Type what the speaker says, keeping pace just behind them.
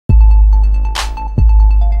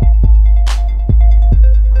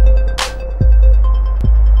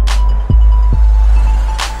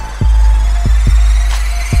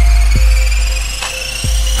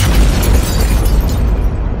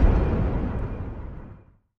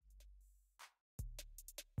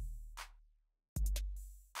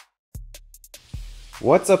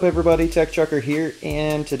What's up everybody, TechChucker here,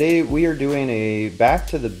 and today we are doing a back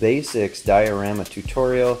to the basics diorama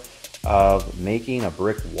tutorial of making a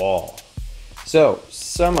brick wall. So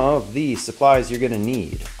some of the supplies you're going to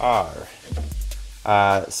need are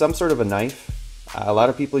some sort of a knife. A lot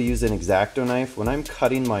of people use an X-Acto knife. When I'm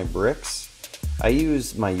cutting my bricks, I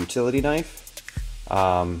use my utility knife,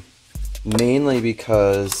 mainly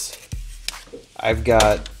because I've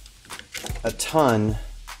got a ton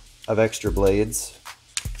of extra blades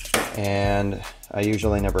and I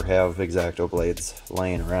usually never have X-Acto blades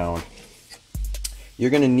laying around. You're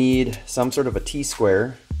going to need some sort of a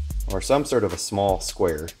T-square or some sort of a small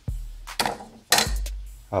square,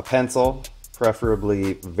 a pencil,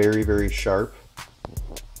 preferably very sharp.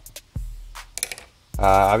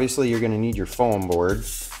 Obviously you're going to need your foam board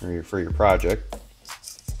for your project,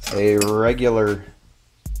 a regular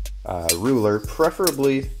ruler,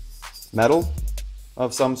 preferably metal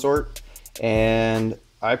of some sort, and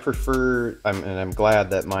I prefer, and I'm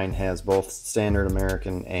glad that mine has both standard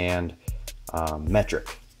American and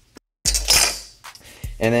metric.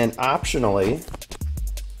 And then optionally,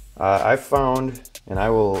 I found, and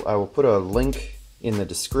I will put a link in the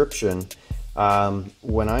description,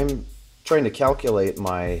 when I'm trying to calculate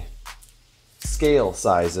my scale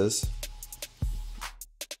sizes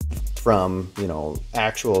from,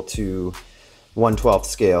 actual to 1/12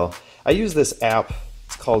 scale, I use this app.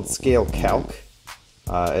 It's called Calc.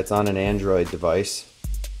 It's on an Android device,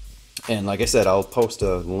 and like I said, I'll post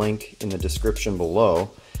a link in the description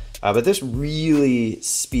below. But this really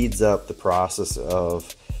speeds up the process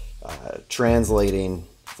of translating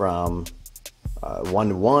from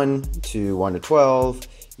 1:1 to 1:12.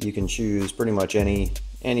 You can choose pretty much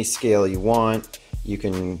any scale you want. You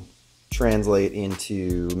can translate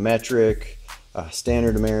into metric,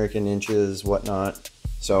 standard American, inches, whatnot.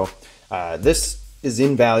 So this is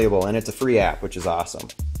invaluable, and it's a free app, which is awesome.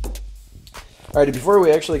 Alrighty, before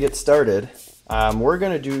we actually get started, we're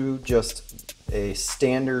going to do just a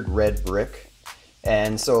standard red brick.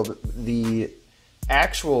 And so the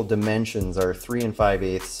actual dimensions are 3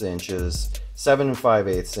 5/8 inches, 7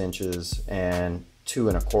 5/8 inches, and 2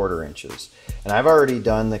 1/4 inches. And I've already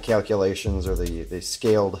done the calculations, or they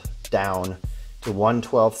scaled down to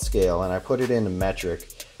 1/12 scale, and I put it into metric.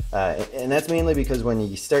 And that's mainly because when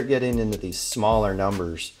you start getting into these smaller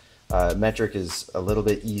numbers, metric is a little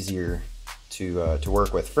bit easier to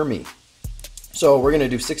work with for me. So we're going to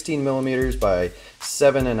do 16 millimeters by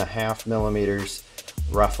 7.5 millimeters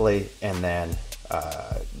roughly, and then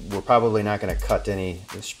we're probably not going to cut any.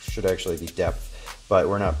 This should actually be depth, but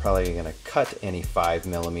we're not probably going to cut any 5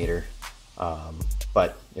 millimeter.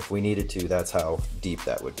 But if we needed to, that's how deep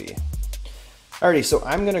that would be. Alrighty, so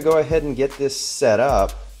I'm going to go ahead and get this set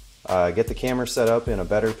up. Get the camera set up in a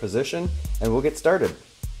better position, and we'll get started.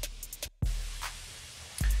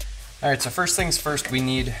 Alright, so first things first, we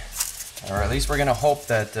need, or at least we're going to hope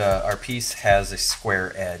that our piece has a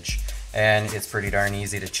square edge. And it's pretty darn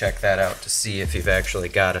easy to check that out to see if you've actually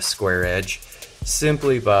got a square edge,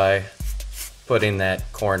 simply by putting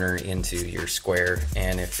that corner into your square.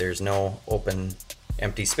 And if there's no open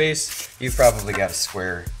empty space, you've probably got a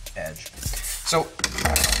square edge. So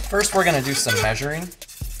first we're going to do some measuring.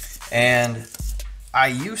 And I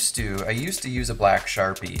used to use a black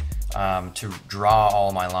Sharpie to draw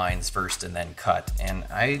all my lines first and then cut, and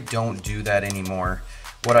I don't do that anymore.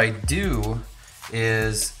 What I do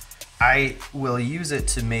is I will use it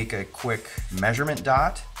to make a quick measurement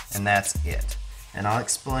dot, and that's it. And I'll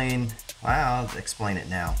explain it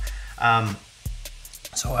now.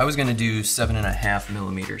 So I was going to do 7.5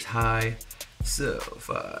 millimeters high, so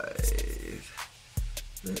 5,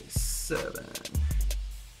 7.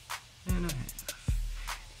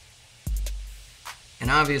 And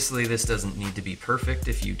obviously this doesn't need to be perfect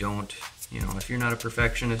if you don't, if you're not a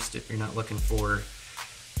perfectionist, if you're not looking for,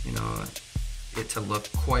 it to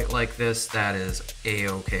look quite like this, that is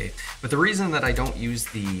a-okay. But the reason that I don't use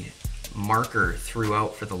the marker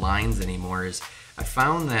throughout for the lines anymore is I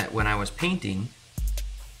found that when I was painting,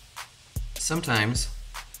 sometimes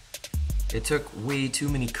it took way too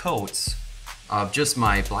many coats of just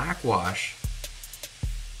my black wash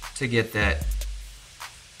to get that,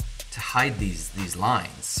 to hide these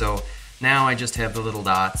lines. So now I just have the little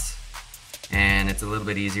dots, and it's a little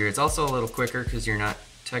bit easier. It's also a little quicker because you're not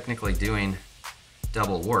technically doing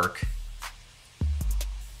double work.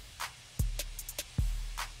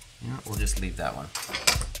 We'll just leave that one.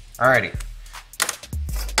 Alrighty,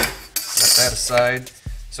 set that aside.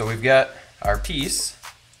 So we've got our piece,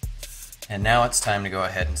 and now it's time to go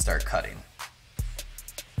ahead and start cutting.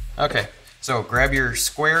 Okay, so grab your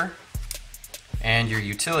square and your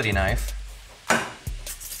utility knife,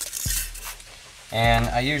 And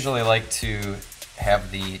I usually like to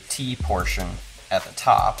have the T portion at the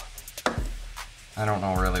top. I don't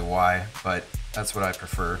know really why, but that's what I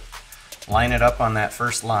prefer. Line it up on that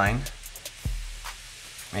first line,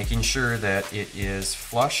 making sure that it is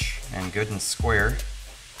flush and good and square.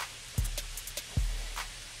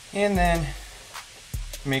 And then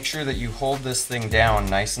make sure that you hold this thing down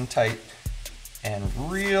nice and tight and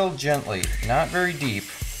real gently, not very deep.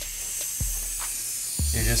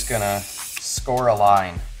 You're just gonna score a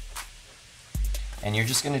line. And you're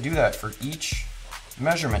just gonna do that for each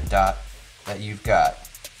measurement dot that you've got.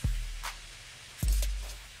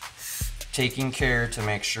 Taking care to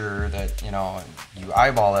make sure that, you know, you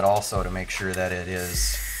eyeball it also to make sure that it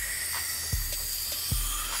is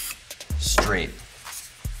straight.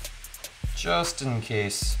 Just in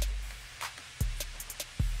case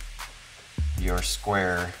your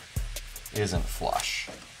square isn't flush.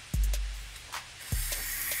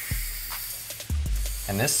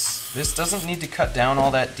 And this doesn't need to cut down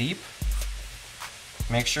all that deep.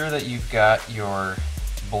 Make sure that you've got your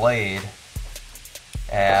blade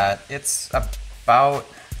at, it's about,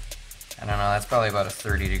 I don't know, that's probably about a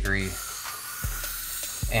 30-degree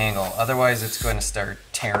angle. Otherwise it's going to start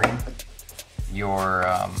tearing your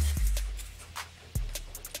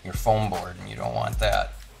foam board, and you don't want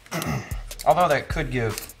that. Although that could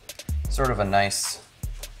give sort of a nice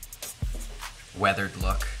weathered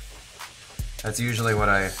look. That's usually what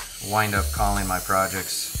I wind up calling my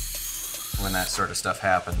projects when that sort of stuff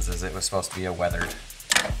happens, is it was supposed to be a weathered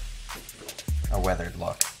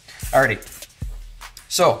look. Alrighty,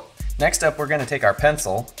 so next up we're going to take our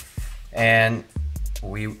pencil, and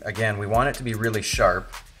we want it to be really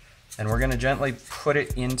sharp, and we're going to gently put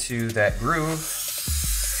it into that groove,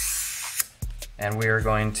 and we are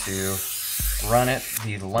going to run it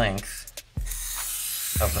the length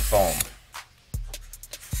of the foam.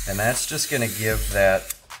 And that's just going to give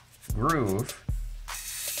that groove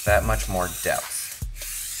that much more depth.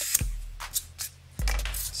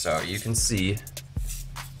 So you can see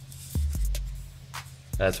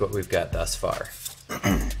that's what we've got thus far.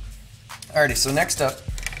 Alrighty, so next up,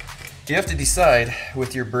 you have to decide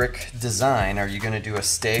with your brick design, are you going to do a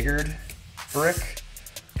staggered brick,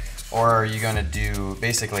 or are you going to do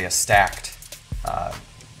basically a stacked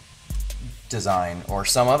design or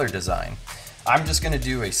some other design? I'm just going to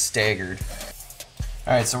do a staggered.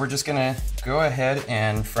 Alright, so we're just going to go ahead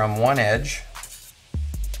and from one edge,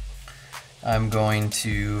 I'm going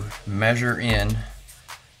to measure in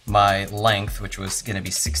my length, which was going to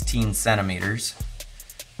be 16 centimeters.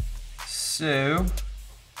 So,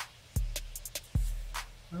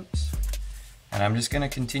 oops. And I'm just going to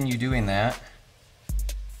continue doing that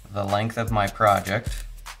the length of my project.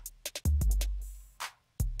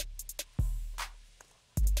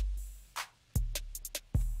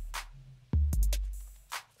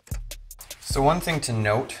 So one thing to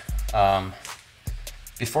note,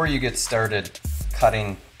 before you get started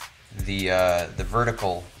cutting the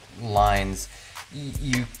vertical lines,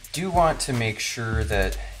 you do want to make sure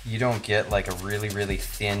that you don't get like a really, really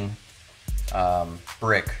thin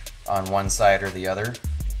brick on one side or the other.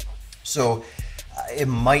 So it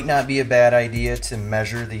might not be a bad idea to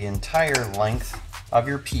measure the entire length of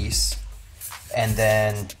your piece and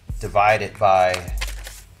then divide it by,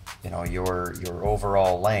 you know, your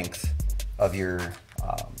overall length of your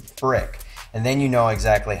brick, and then you know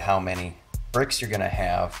exactly how many bricks you're going to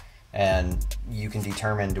have, and you can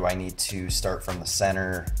determine, do I need to start from the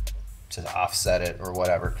center to offset it or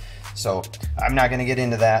whatever. So I'm not going to get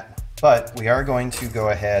into that, but we are going to go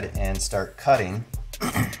ahead and start cutting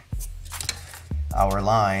our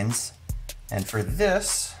lines. And for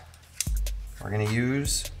this, we're going to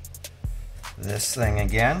use this thing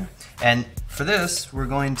again, and for this we're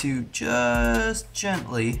going to just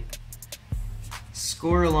gently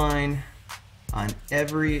score a line on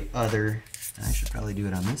every other, I should probably do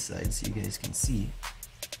it on this side so you guys can see.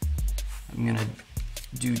 I'm gonna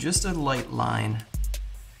do just a light line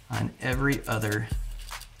on every other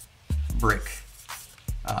brick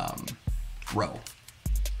row.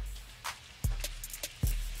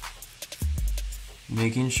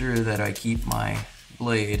 Making sure that I keep my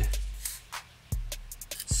blade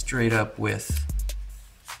straight up with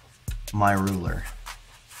my ruler.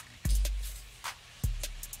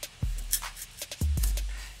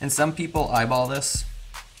 And some people eyeball this.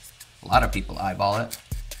 A lot of people eyeball it.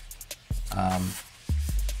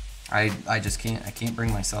 I just can't. I can't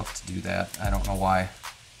bring myself to do that. I don't know why.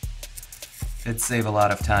 It'd save a lot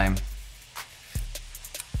of time.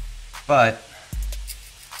 But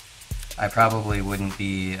I probably wouldn't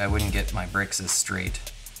be. I wouldn't get my bricks as straight.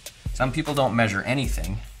 Some people don't measure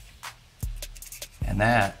anything, and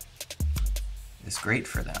that is great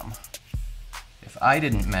for them. If I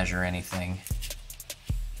didn't measure anything,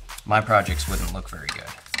 my projects wouldn't look very good.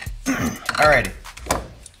 Alrighty,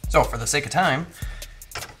 so for the sake of time,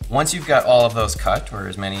 once you've got all of those cut, or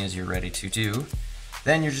as many as you're ready to do,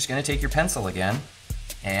 then you're just going to take your pencil again,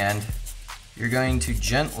 and you're going to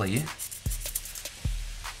gently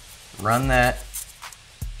run that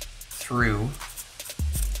through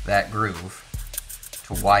that groove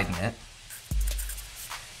to widen it.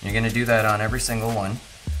 You're going to do that on every single one.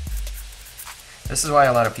 This is why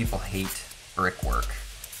a lot of people hate brickwork.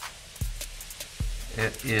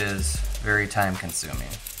 It is very time consuming.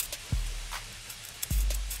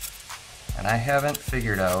 And I haven't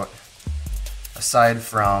figured out, aside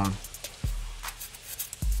from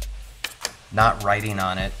not writing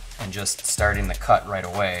on it and just starting the cut right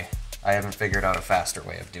away, I haven't figured out a faster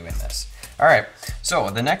way of doing this. Alright, so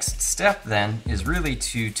the next step then is really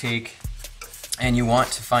to take, and you want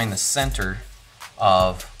to find the center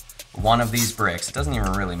of one of these bricks. It doesn't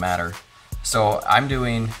even really matter. So I'm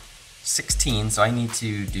doing 16, so I need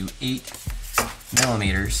to do 8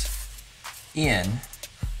 millimeters in,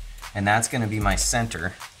 and that's going to be my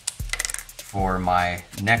center for my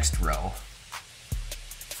next row.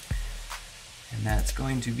 And that's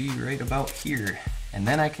going to be right about here. And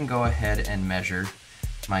then I can go ahead and measure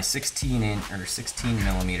my 16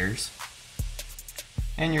 millimeters.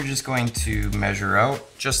 And you're just going to measure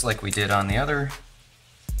out, just like we did on the other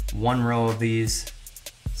one row of these,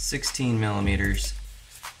 16 millimeters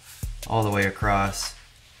all the way across.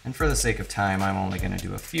 And for the sake of time, I'm only going to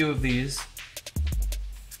do a few of these.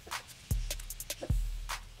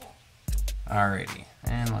 Alrighty,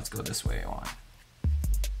 and let's go this way on.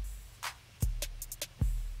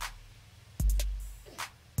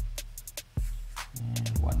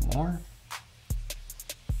 And one more.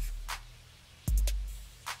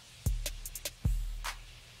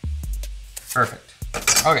 Perfect.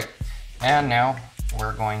 Okay, and now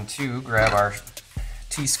we're going to grab our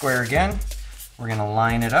T-square again. We're going to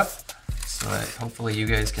line it up so that hopefully you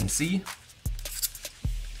guys can see.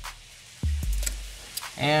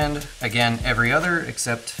 And again, every other,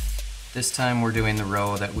 except this time we're doing the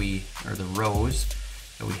row that we, or the rows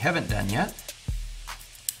that we haven't done yet.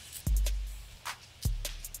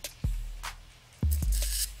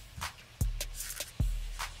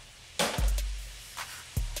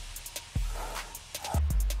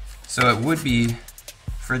 So it would be,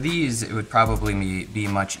 for these, it would probably be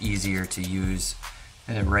much easier to use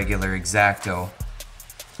a regular X-Acto.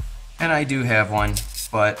 And I do have one,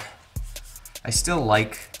 but I still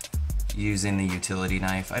like using the utility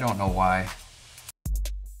knife. I don't know why.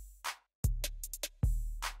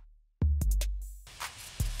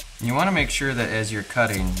 You want to make sure that as you're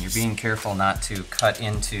cutting, you're being careful not to cut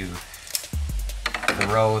into the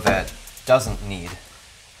row that doesn't need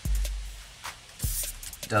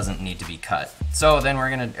to be cut. So then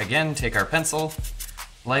we're going to again take our pencil,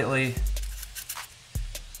 lightly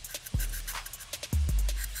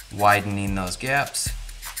widening those gaps.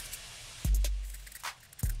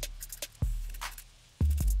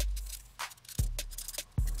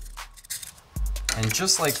 And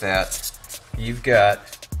just like that, you've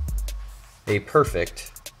got a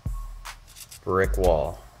perfect brick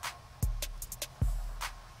wall.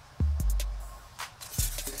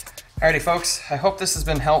 Alrighty folks, I hope this has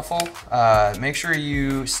been helpful. Make sure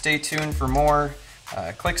you stay tuned for more.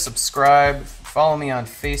 Click subscribe, follow me on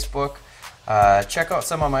Facebook. Check out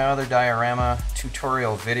some of my other diorama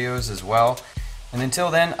tutorial videos as well. And until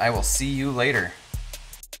then, I will see you later.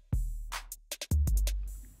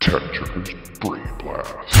 TechChucker's Brain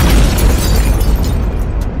Blast.